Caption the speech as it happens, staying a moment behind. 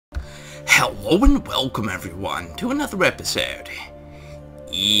Hello and welcome everyone to another episode.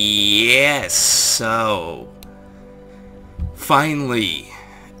 Yes, so finally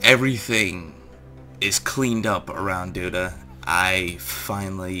everything is cleaned up around Duna. I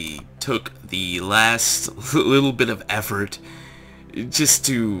finally took the last little bit of effort just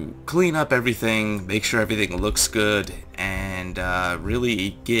to clean up everything, make sure everything looks good, and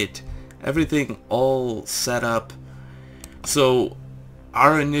really get everything all set up. So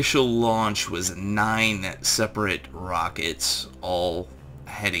our initial launch was 9 separate rockets, all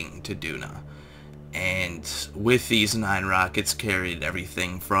heading to Duna. And with these 9 rockets carried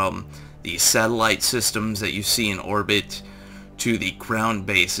everything from the satellite systems that you see in orbit, to the ground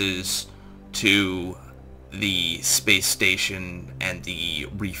bases, to the space station and the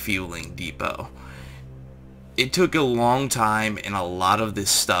refueling depot. It took a long time, and a lot of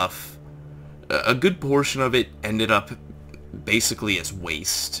this stuff, a good portion of it ended up basically as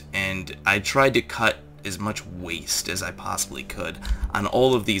waste, and I tried to cut as much waste as I possibly could on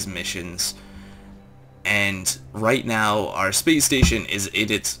all of these missions. And right now our space station is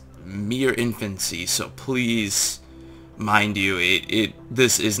in its mere infancy, so please, mind you,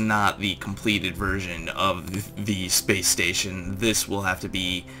 this is not the completed version of the space station. This will have to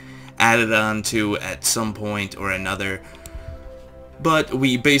be added on to at some point or another. But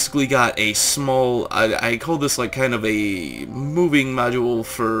we basically got a small, I call this like kind of a moving module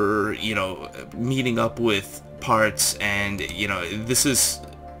for, you know, meeting up with parts, and, you know, this is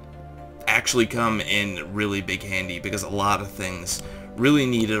actually come in really big handy because a lot of things really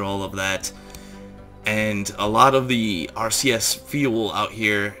needed all of that. And a lot of the RCS fuel out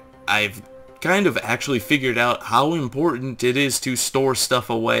here, I've kind of actually figured out how important it is to store stuff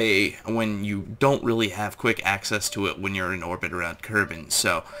away when you don't really have quick access to it when you're in orbit around Kerbin.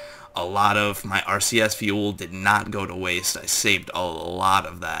 So a lot of my RCS fuel did not go to waste. I saved a lot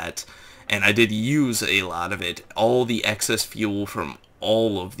of that, and I did use a lot of it. All the excess fuel from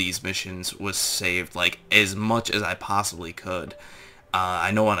all of these missions was saved, like as much as I possibly could.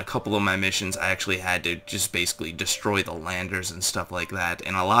 I know on a couple of my missions I actually had to just basically destroy the landers and stuff like that,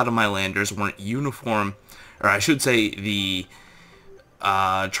 and a lot of my landers weren't uniform, or I should say the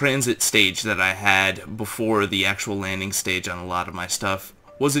transit stage that I had before the actual landing stage on a lot of my stuff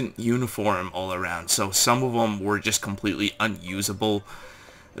wasn't uniform all around, so some of them were just completely unusable.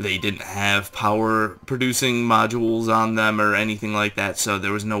 They didn't have power producing modules on them or anything like that, so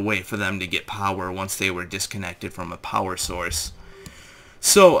there was no way for them to get power once they were disconnected from a power source.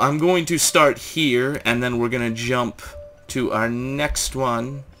 So I'm going to start here, and then we're going to jump to our next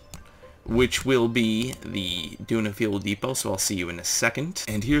one, which will be the Duna Fuel Depot, so I'll see you in a second.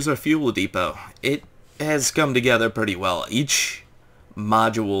 And here's our Fuel Depot. It has come together pretty well. Each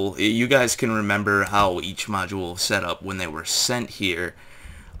module, you guys can remember how each module set up when they were sent here.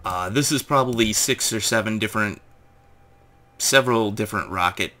 This is probably 6 or 7 different, several different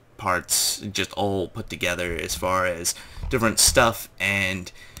rocket parts just all put together as far as different stuff,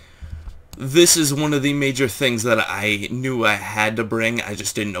 and this is one of the major things that I knew I had to bring. I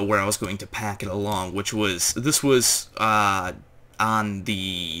just didn't know where I was going to pack it along, which was, this was on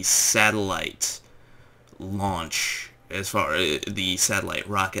the satellite launch, as far as the satellite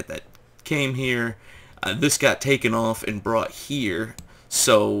rocket that came here. This got taken off and brought here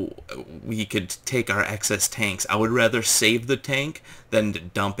so we could take our excess tanks. I would rather save the tank than to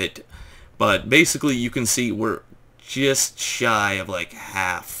dump it, but basically you can see we're just shy of like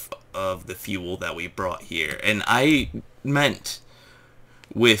half of the fuel that we brought here, and I meant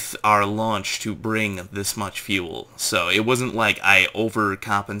with our launch to bring this much fuel, so it wasn't like I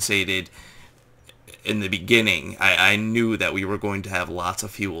overcompensated in the beginning. I knew that we were going to have lots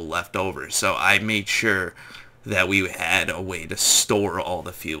of fuel left over, so I made sure that we had a way to store all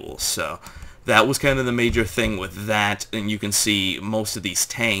the fuel. So that was kind of the major thing with that, and you can see most of these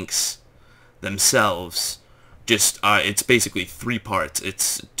tanks themselves just it's basically 3 parts.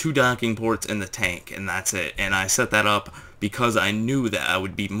 It's 2 docking ports and the tank, and that's it. And I set that up because I knew that I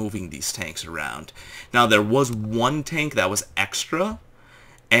would be moving these tanks around. Now there was 1 tank that was extra,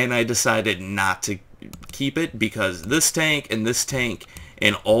 and I decided not to keep it because this tank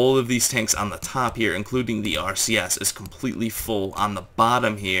and all of these tanks on the top here, including the RCS, is completely full. On the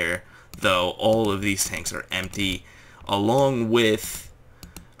bottom here, though, all of these tanks are empty, along with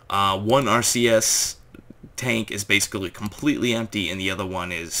 1 RCS tank is basically completely empty, and the other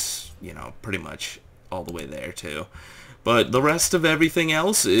one is, you know, pretty much all the way there too. But the rest of everything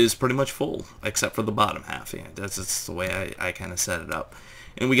else is pretty much full, except for the bottom half. Yeah, that's the way I kind of set it up.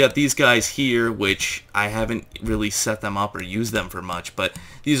 And we got these guys here, which I haven't really set them up or used them for much, but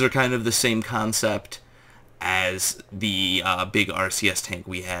these are kind of the same concept as the big RCS tank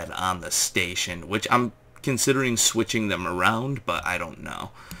we had on the station, which I'm considering switching them around, but I don't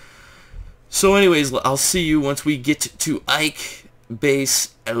know. So anyways, I'll see you once we get to Ike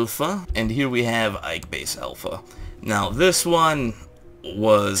Base Alpha, and here we have Ike Base Alpha. Now this one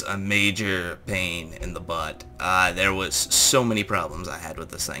was a major pain in the butt. There was so many problems I had with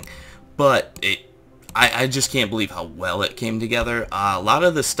this thing, but I just can't believe how well it came together. A lot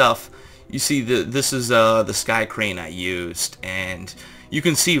of the stuff, you see, this is the sky crane I used, and you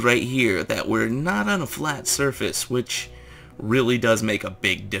can see right here that we're not on a flat surface, which really does make a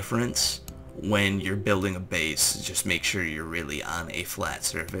big difference when you're building a base. Just make sure you're really on a flat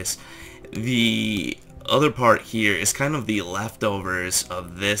surface. The other part here is kind of the leftovers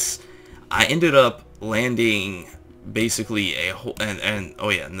of this. I ended up landing basically a whole, and oh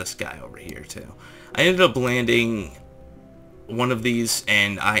yeah, and this guy over here too. I ended up landing one of these,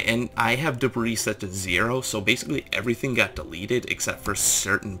 and I have debris set to 0, so basically everything got deleted except for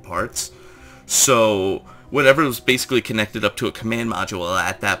certain parts. So whatever was basically connected up to a command module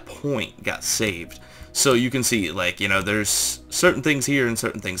at that point got saved. So you can see, like, you know, there's certain things here and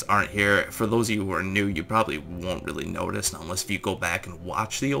certain things aren't here. For those of you who are new, you probably won't really notice unless if you go back and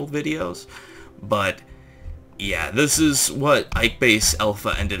watch the old videos. But yeah, this is what Ike Base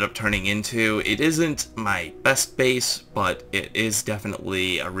Alpha ended up turning into. It isn't my best base, but it is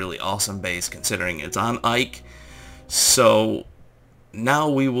definitely a really awesome base considering it's on Ike. So now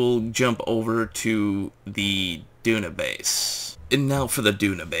we will jump over to the Duna Base. And now for the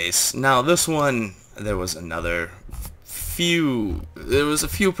Duna Base. Now this one, there was a few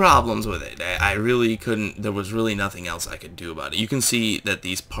problems with it. I really couldn't, there was really nothing else I could do about it. You can see that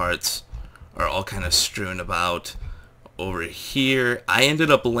these parts are all kind of strewn about over here. I ended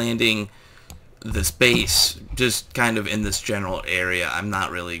up landing this base just kind of in this general area. I'm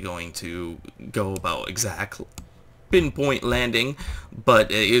not really going to go about exact pinpoint landing, but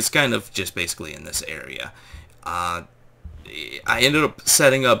it's kind of just basically in this area. I ended up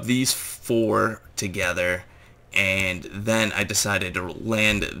setting up these 4 together, and then I decided to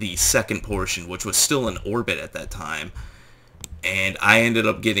land the second portion, which was still in orbit at that time. And I ended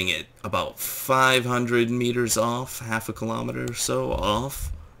up getting it about 500 meters off, half a kilometer or so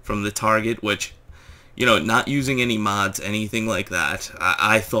off from the target, which, you know, not using any mods, anything like that,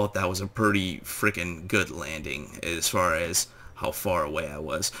 I thought that was a pretty freaking good landing as far as how far away I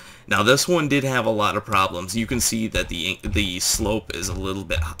was. Now this one did have a lot of problems. You can see that the slope is a little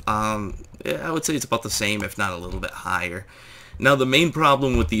bit, I would say it's about the same, if not a little bit higher. Now the main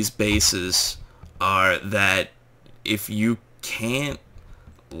problem with these bases are that if you can't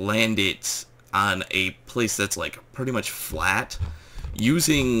land it on a place that's like pretty much flat,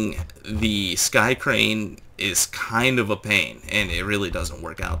 using the sky crane is kind of a pain, and it really doesn't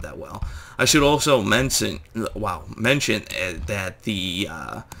work out that well. I should also mention that the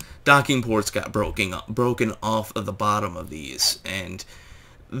docking ports got broken off of the bottom of these, and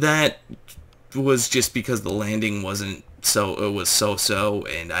that was just because the landing wasn't so-so,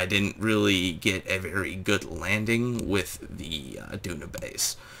 and I didn't really get a very good landing with the Duna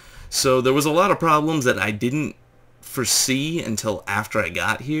Base. So there was a lot of problems that I didn't foresee until after I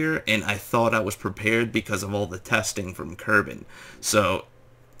got here, and I thought I was prepared because of all the testing from Kerbal. So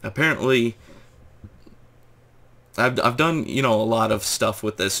apparently I've done, you know, a lot of stuff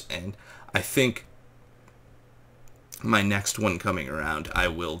with this, and I think my next one coming around I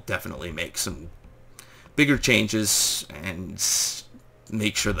will definitely make some bigger changes and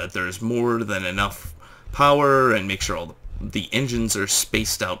make sure that there's more than enough power and make sure all the engines are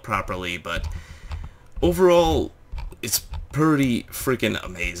spaced out properly. But overall, it's pretty freaking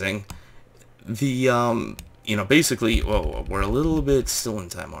amazing. The you know, basically, whoa, we're a little bit still in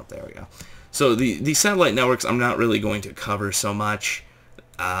time warp. There we go. So the satellite networks I'm not really going to cover so much.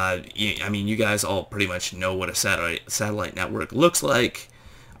 I mean, you guys all pretty much know what a satellite network looks like.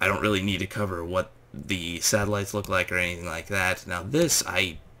 I don't really need to cover what the satellites look like or anything like that. Now this,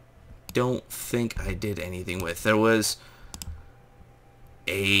 I don't think I did anything with. There was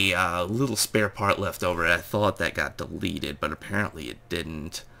a little spare part left over. I thought that got deleted, but apparently it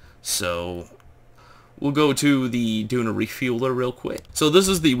didn't. So we'll go to the Duna Refueler real quick. So this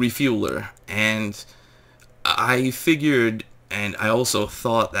is the Refueler, and I figured, and I also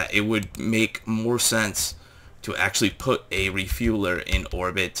thought that it would make more sense to actually put a Refueler in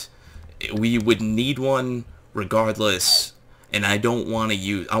orbit. We would need one regardless, and I don't want to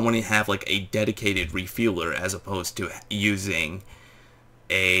use, I want to have like a dedicated Refueler as opposed to using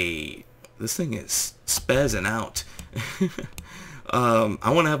a, this thing is spazzing out.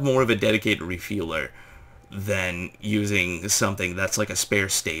 I want to have more of a dedicated Refueler than using something that's like a spare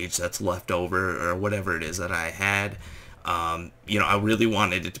stage that's left over or whatever it is that I had. You know, I really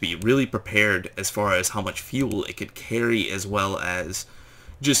wanted it to be really prepared as far as how much fuel it could carry, as well as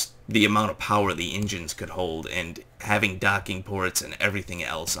just the amount of power the engines could hold, and having docking ports and everything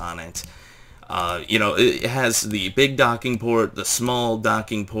else on it. You know, it has the big docking port, the small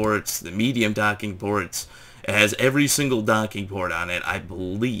docking ports, the medium docking ports. It has every single docking port on it, I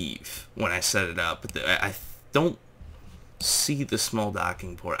believe, when I set it up. I don't see the small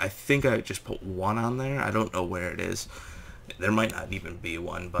docking port. I think I just put one on there. I don't know where it is. There might not even be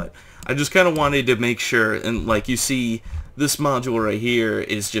one, but I just kind of wanted to make sure. And like you see, this module right here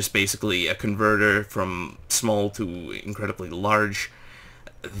is just basically a converter from small to incredibly large.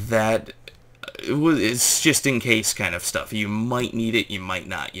 That it's just in case kind of stuff. You might need it, you might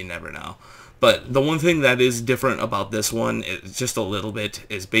not, you never know. But the one thing that is different about this one, is just a little bit,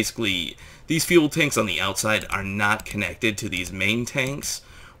 is basically these fuel tanks on the outside are not connected to these main tanks,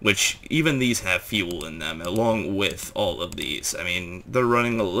 which even these have fuel in them, along with all of these. I mean, they're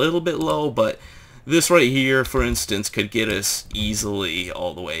running a little bit low, but this right here, for instance, could get us easily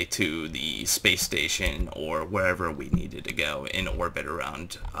all the way to the space station or wherever we needed to go in orbit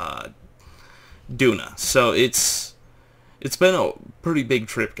around Duna. So it's been a pretty big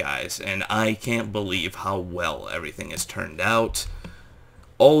trip, guys, and I can't believe how well everything has turned out.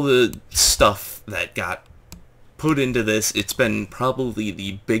 All the stuff that got put into this, it's been probably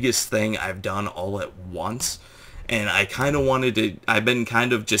the biggest thing I've done all at once, and I kind of wanted to, I've been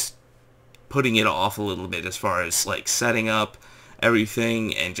kind of just putting it off a little bit as far as like setting up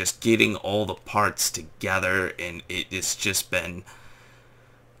everything and just getting all the parts together, and it's just been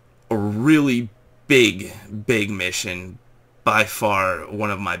a really big mission. By far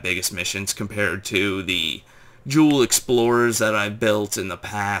one of my biggest missions compared to the Jool Explorers that I've built in the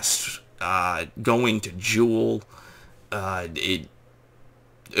past. Going to Jool, well,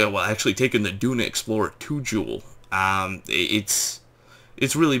 actually taking the Duna Explorer to Jool. It's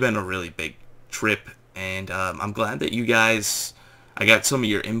really been a really big trip, and I'm glad that you guys, I got some of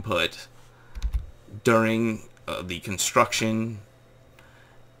your input during the construction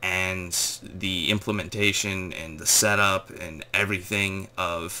and the implementation and the setup and everything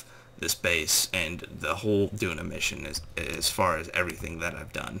of this base and the whole Duna mission as far as everything that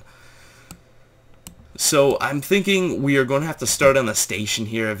I've done. So I'm thinking we are going to have to start on the station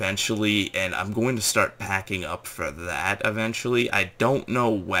here eventually, and I'm going to start packing up for that eventually. I don't know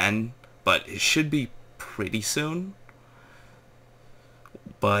when, but it should be pretty soon.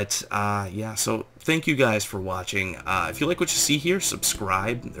 But, yeah, so thank you guys for watching. If you like what you see here,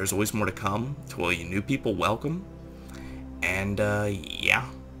 subscribe. There's always more to come. To all you new people, welcome. And, yeah,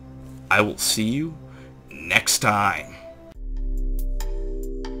 I will see you next time.